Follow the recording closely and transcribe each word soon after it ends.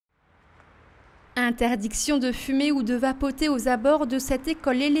Interdiction de fumer ou de vapoter aux abords de cette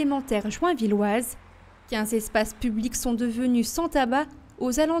école élémentaire joinvilloise. 15 espaces publics sont devenus sans tabac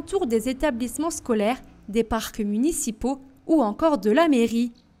aux alentours des établissements scolaires, des parcs municipaux ou encore de la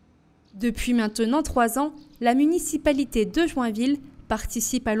mairie. Depuis maintenant 3 ans, la municipalité de Joinville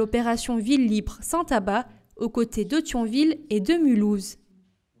participe à l'opération Ville Libre Sans Tabac aux côtés de Thionville et de Mulhouse.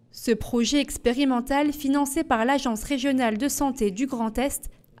 Ce projet expérimental, financé par l'Agence régionale de santé du Grand Est,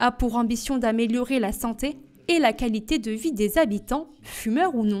 a pour ambition d'améliorer la santé et la qualité de vie des habitants,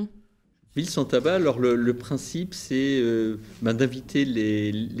 fumeurs ou non. Ville sans tabac, alors le principe, c'est d'inviter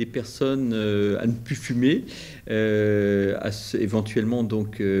les personnes à ne plus fumer, éventuellement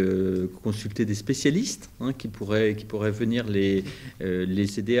donc consulter des spécialistes qui pourraient venir les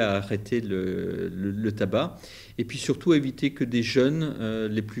aider à arrêter le tabac, et puis surtout éviter que des jeunes,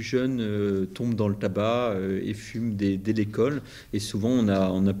 les plus jeunes, tombent dans le tabac et fument dès l'école. Et souvent,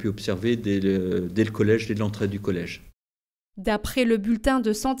 on a pu observer dès le collège, dès l'entrée du collège. D'après le bulletin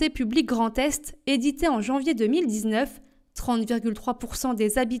de Santé publique Grand Est, édité en janvier 2019, 30,3%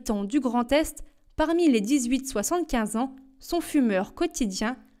 des habitants du Grand Est, parmi les 18-75 ans, sont fumeurs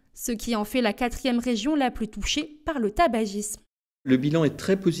quotidiens, ce qui en fait la 4e région la plus touchée par le tabagisme. Le bilan est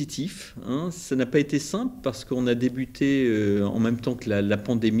très positif. Ça n'a pas été simple parce qu'on a débuté en même temps que la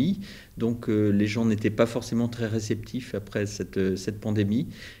pandémie. Donc les gens n'étaient pas forcément très réceptifs après cette pandémie.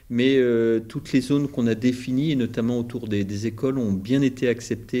 Mais toutes les zones qu'on a définies, et notamment autour des écoles, ont bien été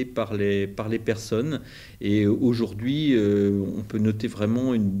acceptées par les personnes. Et aujourd'hui, on peut noter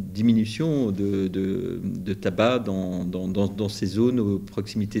vraiment une diminution de tabac dans ces zones aux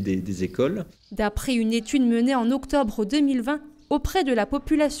proximités des écoles. D'après une étude menée en octobre 2020, auprès de la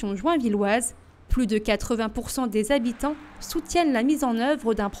population joinvilloise, plus de 80% des habitants soutiennent la mise en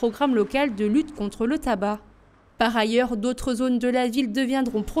œuvre d'un programme local de lutte contre le tabac. Par ailleurs, d'autres zones de la ville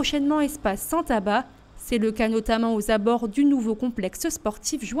deviendront prochainement espaces sans tabac. C'est le cas notamment aux abords du nouveau complexe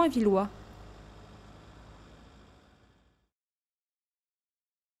sportif joinvillois.